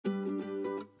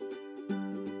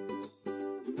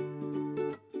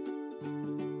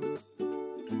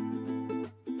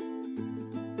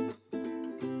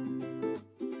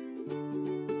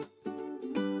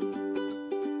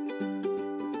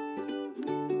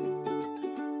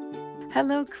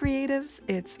Hello creatives,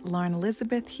 it's Lauren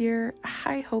Elizabeth here.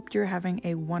 I hope you're having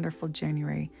a wonderful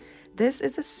January. This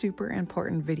is a super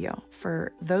important video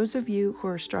for those of you who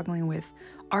are struggling with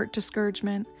art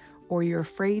discouragement, or you're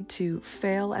afraid to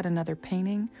fail at another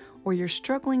painting, or you're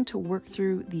struggling to work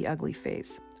through the ugly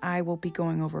phase. I will be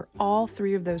going over all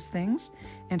three of those things.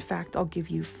 In fact, I'll give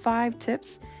you 5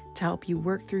 tips to help you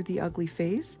work through the ugly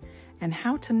phase and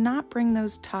how to not bring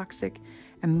those toxic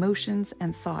emotions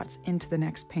and thoughts into the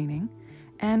next painting,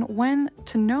 and when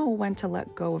to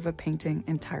let go of a painting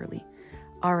entirely.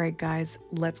 All right, guys,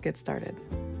 let's get started.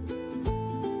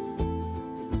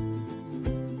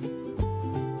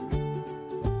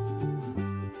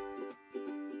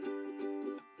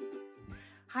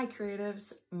 Hi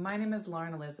creatives, my name is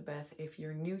Lauren Elizabeth. If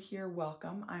you're new here,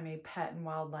 welcome. I'm a pet and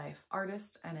wildlife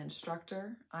artist and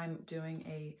instructor. I'm doing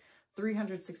a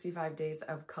 365 days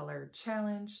of color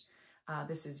challenge.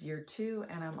 This is year 2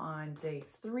 and I'm on day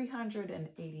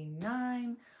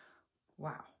 389.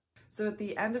 Wow. So at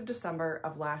the end of December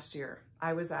of last year,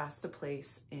 I was asked to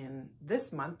place in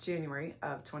this month, January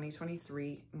of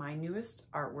 2023, my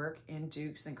newest artwork in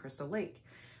Dukes and Crystal Lake.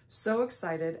 So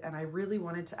excited, and I really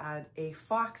wanted to add a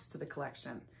fox to the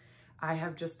collection. I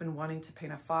have just been wanting to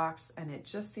paint a fox, and it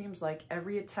just seems like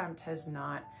every attempt has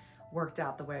not worked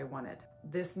out the way I wanted.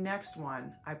 This next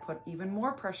one, I put even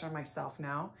more pressure on myself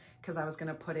now because I was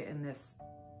gonna put it in this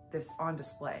on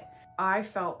display. I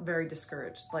felt very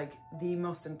discouraged, like the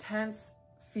most intense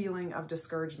feeling of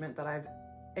discouragement that I've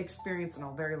experienced in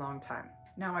a very long time.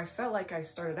 Now, I felt like I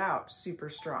started out super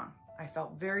strong. I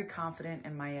felt very confident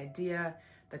in my idea,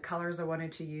 the colors I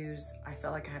wanted to use. I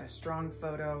felt like I had a strong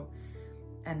photo.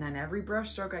 And then every brush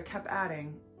stroke I kept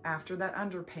adding after that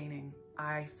underpainting,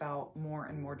 I felt more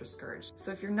and more discouraged.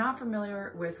 So if you're not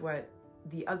familiar with what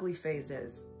the ugly phase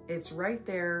is, it's right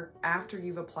there after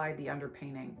you've applied the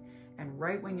underpainting and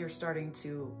right when you're starting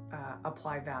to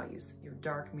apply values, your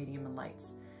dark, medium, and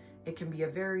lights. It can be a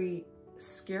very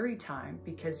scary time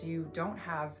because you don't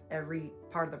have every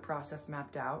part of the process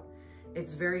mapped out.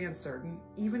 It's very uncertain.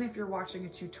 Even if you're watching a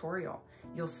tutorial,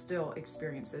 you'll still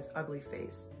experience this ugly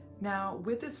phase. Now,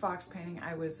 with this fox painting,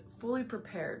 I was fully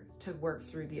prepared to work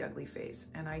through the ugly phase,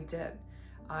 and I did.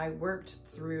 I worked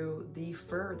through the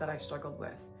fur that I struggled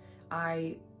with.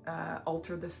 I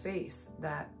altered the face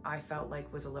that I felt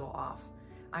like was a little off.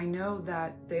 I know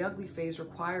that the ugly phase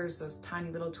requires those tiny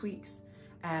little tweaks,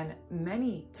 and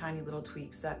many tiny little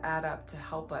tweaks that add up to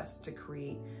help us to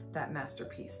create that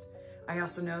masterpiece. I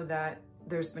also know that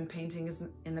there's been paintings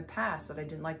in the past that I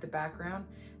didn't like the background,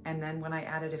 and then when I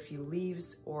added a few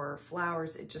leaves or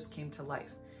flowers, it just came to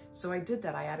life. So I did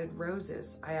that. I added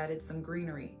roses, I added some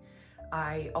greenery,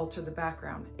 I altered the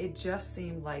background. It just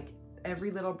seemed like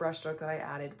every little brushstroke that I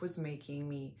added was making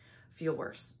me feel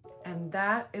worse. And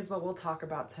that is what we'll talk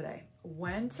about today.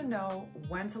 When to know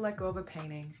when to let go of a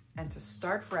painting and to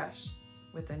start fresh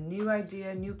with a new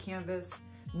idea, new canvas,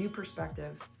 new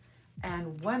perspective,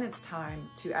 and when it's time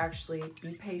to actually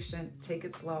be patient, take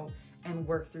it slow, and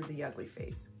work through the ugly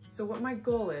phase. So what my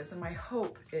goal is, and my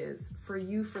hope is for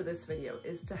you for this video,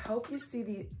 is to help you see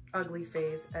the ugly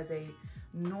phase as a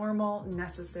normal,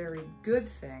 necessary, good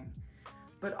thing,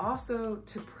 but also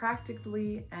to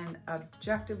practically and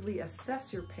objectively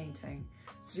assess your painting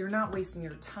so you're not wasting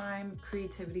your time,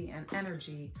 creativity, and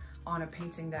energy on a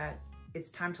painting that it's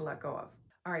time to let go of.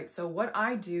 All right, so what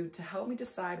I do to help me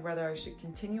decide whether I should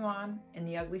continue on in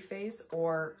the ugly phase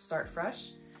or start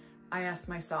fresh, I ask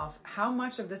myself, how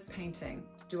much of this painting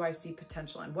do I see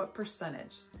potential in? What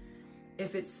percentage?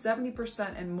 If it's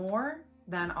 70% and more,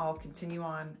 then I'll continue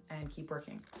on and keep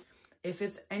working. If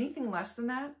it's anything less than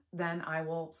that, then I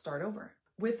will start over.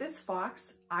 With this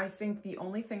fox, I think the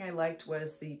only thing I liked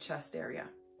was the chest area.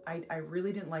 I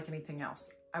really didn't like anything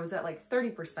else. I was at like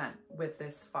 30% with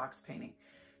this fox painting.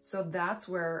 So that's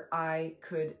where I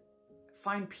could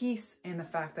find peace in the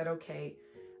fact that, okay,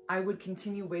 I would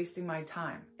continue wasting my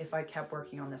time if I kept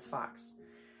working on this fox.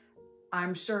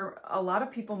 I'm sure a lot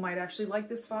of people might actually like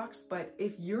this fox, but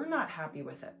if you're not happy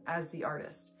with it as the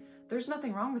artist, there's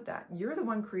nothing wrong with that. You're the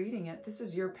one creating it. This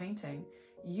is your painting.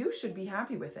 You should be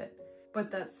happy with it.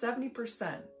 But that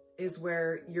 70% is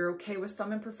where you're okay with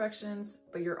some imperfections,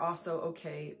 but you're also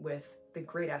okay with the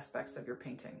great aspects of your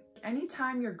painting.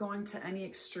 Anytime you're going to any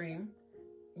extreme,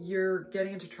 you're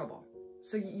getting into trouble.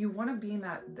 So you want to be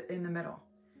in the middle.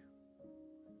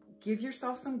 Give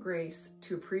yourself some grace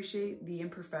to appreciate the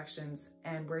imperfections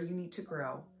and where you need to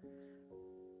grow.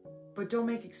 But don't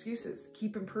make excuses.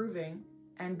 Keep improving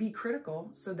and be critical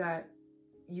so that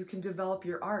you can develop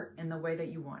your art in the way that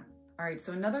you want. All right,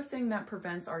 so another thing that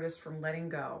prevents artists from letting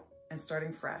go and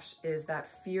starting fresh is that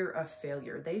fear of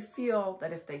failure. They feel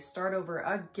that if they start over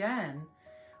again,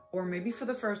 or maybe for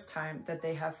the first time, that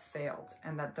they have failed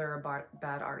and that they're a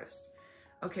bad artist.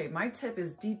 Okay, my tip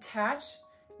is detach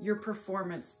your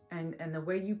performance and the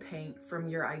way you paint from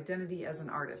your identity as an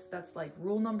artist. That's like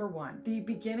rule number one. The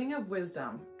beginning of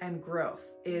wisdom and growth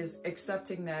is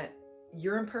accepting that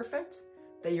you're imperfect,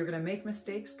 that you're gonna make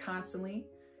mistakes constantly,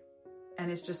 and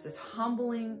it's just this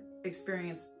humbling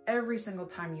experience every single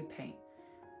time you paint.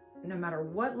 No matter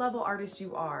what level artist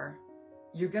you are,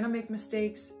 you're gonna make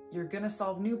mistakes, you're gonna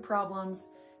solve new problems,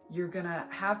 you're gonna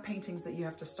have paintings that you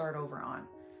have to start over on.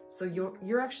 So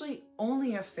you're actually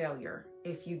only a failure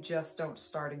if you just don't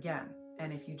start again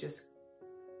and if you just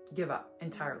give up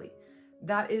entirely.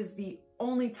 That is the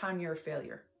only time you're a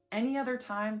failure. Any other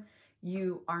time,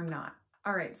 you are not.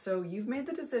 All right, so you've made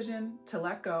the decision to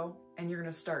let go and you're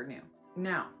gonna start new.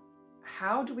 Now,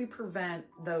 how do we prevent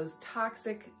those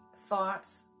toxic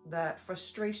thoughts, that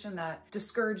frustration, that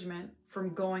discouragement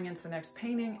from going into the next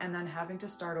painting and then having to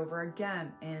start over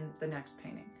again in the next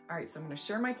painting? All right, so I'm gonna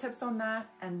share my tips on that,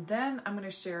 and then I'm gonna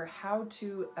share how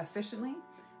to efficiently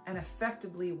and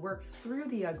effectively work through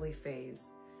the ugly phase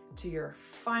to your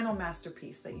final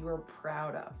masterpiece that you are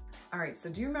proud of. All right, so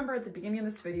do you remember at the beginning of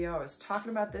this video, I was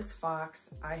talking about this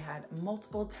fox. I had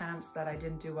multiple attempts that I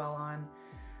didn't do well on.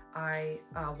 I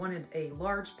wanted a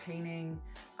large painting.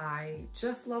 I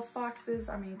just love foxes.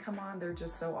 I mean, come on, they're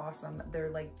just so awesome.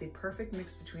 They're like the perfect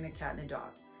mix between a cat and a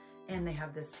dog. And they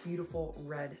have this beautiful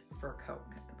red fur coat.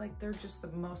 Like, they're just the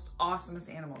most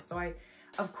awesomest animals. So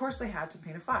of course I had to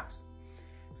paint a fox.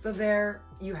 So there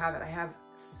you have it. I have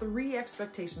 3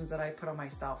 expectations that I put on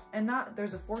myself, and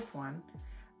there's a 4th one.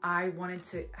 I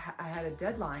had a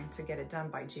deadline to get it done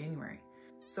by January.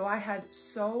 So I had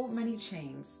so many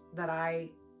chains that I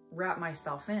wrap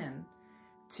myself in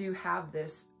to have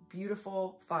this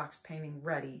beautiful fox painting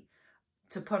ready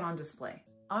to put on display.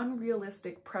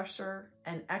 Unrealistic pressure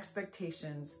and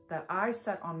expectations that I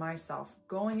set on myself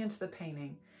going into the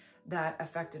painting that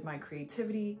affected my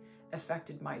creativity,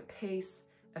 affected my pace,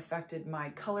 affected my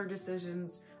color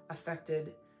decisions,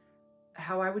 affected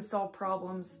how I would solve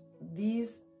problems.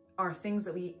 These are things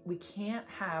that we can't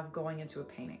have going into a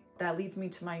painting. That leads me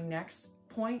to my next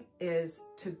point, is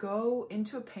to go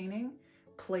into a painting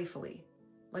playfully,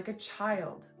 like a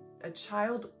child. A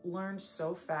child learns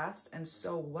so fast and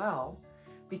so well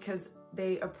because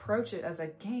they approach it as a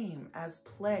game, as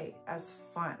play, as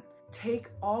fun. Take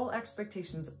all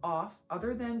expectations off,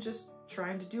 other than just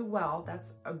trying to do well.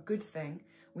 That's a good thing.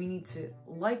 We need to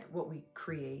like what we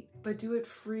create, but do it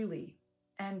freely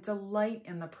and delight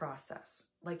in the process.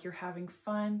 Like you're having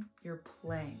fun, you're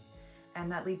playing.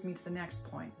 And that leads me to the next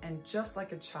point. And just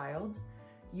like a child,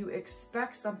 you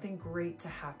expect something great to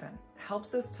happen. It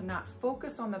helps us to not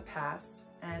focus on the past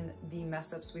and the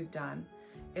mess ups we've done.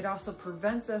 It also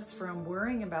prevents us from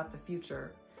worrying about the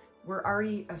future. We're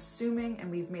already assuming,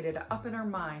 and we've made it up in our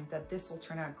mind, that this will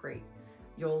turn out great.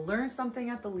 You'll learn something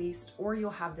at the least, or you'll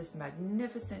have this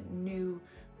magnificent new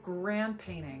grand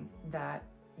painting that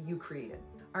you created.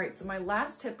 All right, so my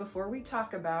last tip before we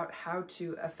talk about how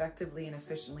to effectively and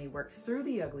efficiently work through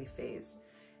the ugly phase,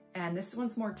 and this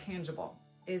one's more tangible,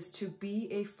 is to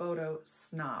be a photo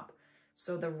snob.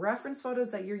 So the reference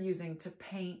photos that you're using to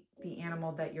paint the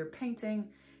animal that you're painting,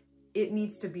 it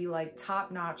needs to be like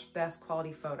top-notch, best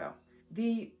quality photo.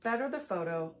 The better the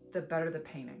photo, the better the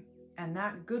painting. And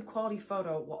that good quality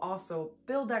photo will also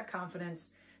build that confidence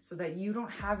so that you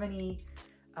don't have any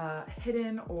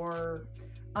hidden or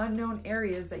unknown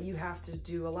areas that you have to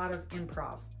do a lot of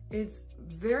improv. It's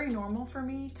very normal for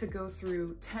me to go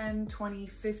through 10, 20,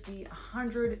 50,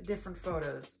 100 different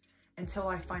photos until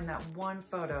I find that one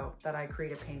photo that I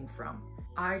create a painting from.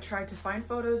 I try to find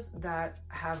photos that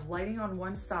have lighting on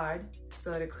one side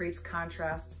so that it creates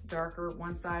contrast, darker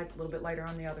one side, a little bit lighter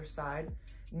on the other side,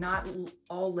 not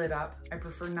all lit up. I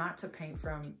prefer not to paint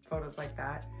from photos like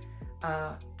that.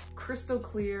 Crystal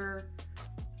clear,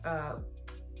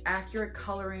 accurate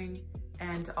coloring,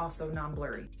 and also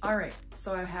non-blurry. All right,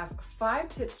 so I have 5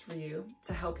 tips for you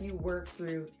to help you work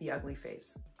through the ugly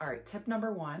phase. All right, tip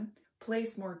number 1,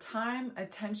 place more time,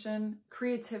 attention,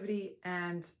 creativity,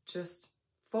 and just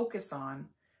focus on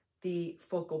the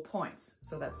focal points.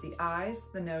 So that's the eyes,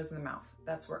 the nose, and the mouth.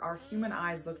 That's where our human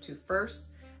eyes look to first,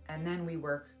 and then we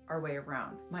work our way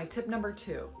around. My tip number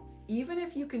 2, even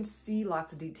if you can see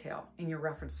lots of detail in your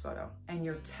reference photo and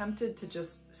you're tempted to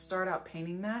just start out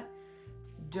painting that,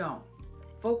 don't.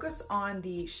 Focus on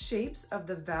the shapes of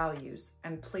the values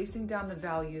and placing down the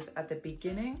values at the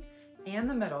beginning and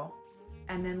the middle,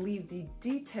 and then leave the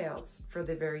details for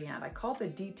the very end. I call it the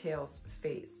details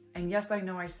phase. And yes, I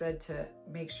know I said to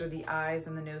make sure the eyes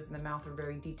and the nose and the mouth are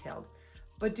very detailed,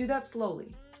 but do that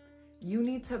slowly. You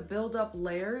need to build up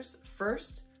layers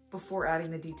first before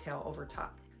adding the detail over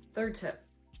top. Third tip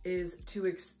is to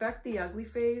expect the ugly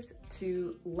phase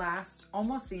to last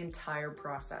almost the entire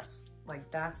process.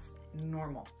 Like, that's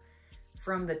normal.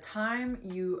 From the time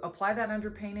you apply that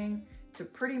underpainting to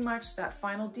pretty much that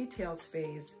final details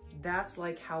phase, that's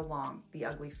like how long the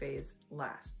ugly phase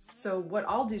lasts. So what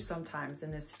I'll do sometimes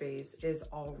in this phase is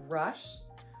I'll rush,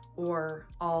 or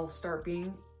I'll start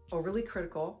being overly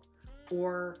critical,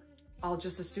 or I'll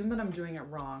just assume that I'm doing it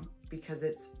wrong because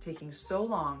it's taking so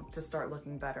long to start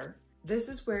looking better. This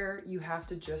is where you have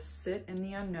to just sit in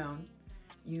the unknown.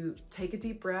 You take a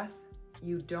deep breath,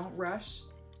 you don't rush,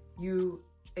 you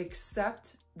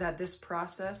accept that this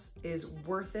process is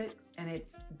worth it, and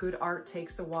good art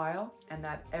takes a while, and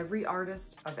that every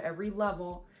artist of every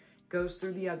level goes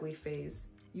through the ugly phase.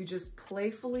 You just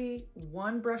playfully,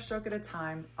 one brushstroke at a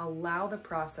time, allow the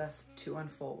process to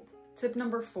unfold. Tip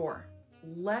number 4,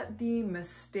 let the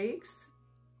mistakes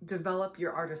develop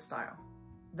your artist style.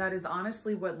 That is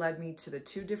honestly what led me to the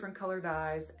 2 different colored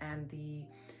eyes and the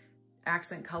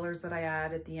accent colors that I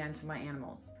add at the end to my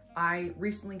animals. I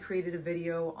recently created a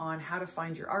video on how to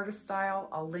find your artist style.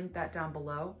 I'll link that down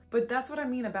below. But that's what I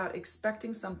mean about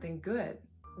expecting something good.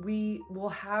 We will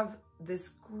have this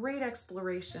great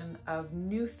exploration of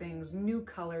new things, new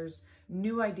colors,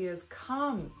 new ideas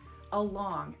come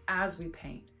along as we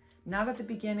paint. Not at the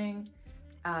beginning,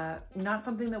 not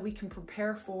something that we can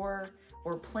prepare for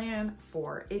or plan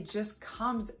for. It just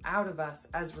comes out of us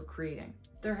as we're creating.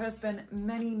 There has been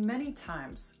many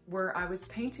times where I was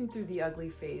painting through the ugly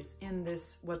phase in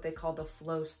this, what they call the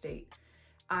flow state.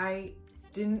 I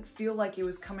didn't feel like it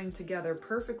was coming together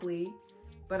perfectly,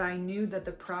 but I knew that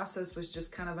the process was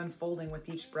just kind of unfolding with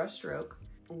each brushstroke.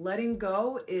 Letting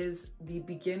go is the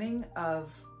beginning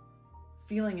of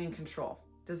feeling in control.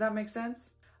 Does that make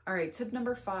sense? All right, tip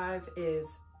number 5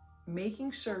 is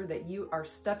making sure that you are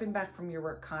stepping back from your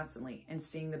work constantly and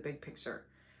seeing the big picture.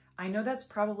 I know that's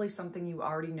probably something you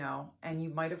already know, and you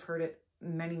might have heard it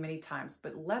many times,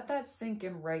 but let that sink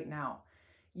in right now.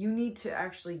 You need to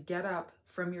actually get up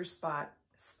from your spot,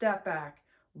 step back,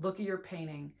 look at your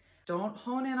painting. Don't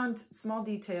hone in on small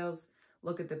details,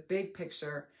 look at the big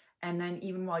picture, and then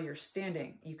even while you're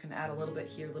standing, you can add a little bit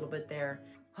here, a little bit there.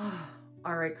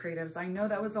 All right, creatives, I know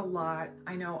that was a lot.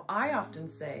 I know I often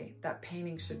say that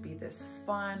painting should be this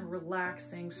fun,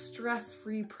 relaxing,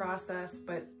 stress-free process,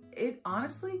 but it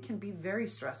honestly can be very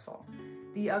stressful.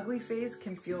 The ugly phase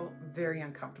can feel very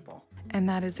uncomfortable. And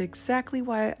that is exactly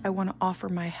why I want to offer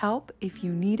my help if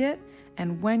you need it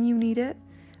and when you need it.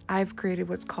 I've created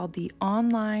what's called the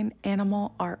Online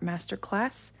Animal Art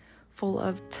Masterclass, full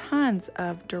of tons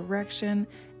of direction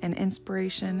and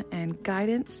inspiration and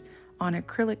guidance on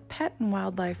acrylic pet and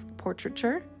wildlife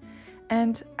portraiture.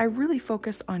 And I really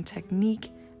focus on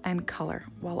technique and color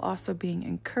while also being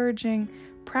encouraging,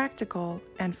 practical,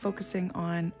 and focusing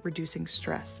on reducing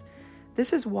stress.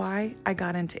 This is why I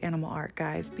got into animal art,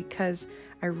 guys, because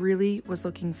I really was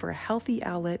looking for a healthy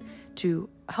outlet to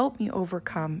help me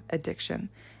overcome addiction.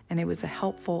 And it was a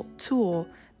helpful tool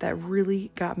that really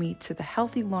got me to the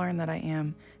healthy Lauren that I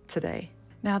am today.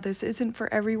 Now, this isn't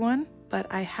for everyone, but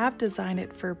I have designed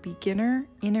it for beginner,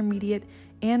 intermediate,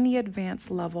 and the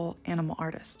advanced level animal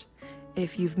artist.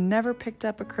 If you've never picked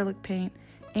up acrylic paint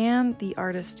and the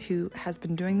artist who has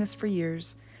been doing this for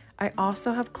years, I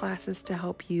also have classes to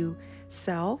help you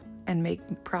sell and make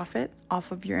profit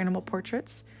off of your animal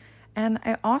portraits. And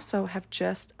I also have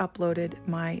just uploaded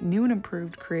my new and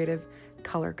improved creative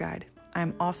color guide.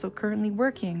 I'm also currently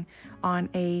working on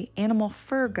an animal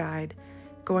fur guide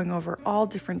going over all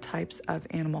different types of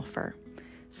animal fur.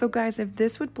 So guys, if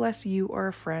this would bless you or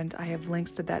a friend, I have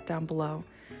links to that down below.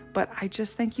 But I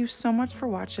just thank you so much for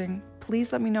watching.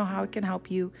 Please let me know how it can help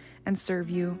you and serve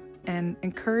you and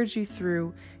encourage you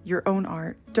through your own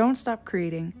art. Don't stop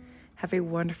creating. Have a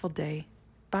wonderful day.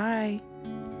 Bye.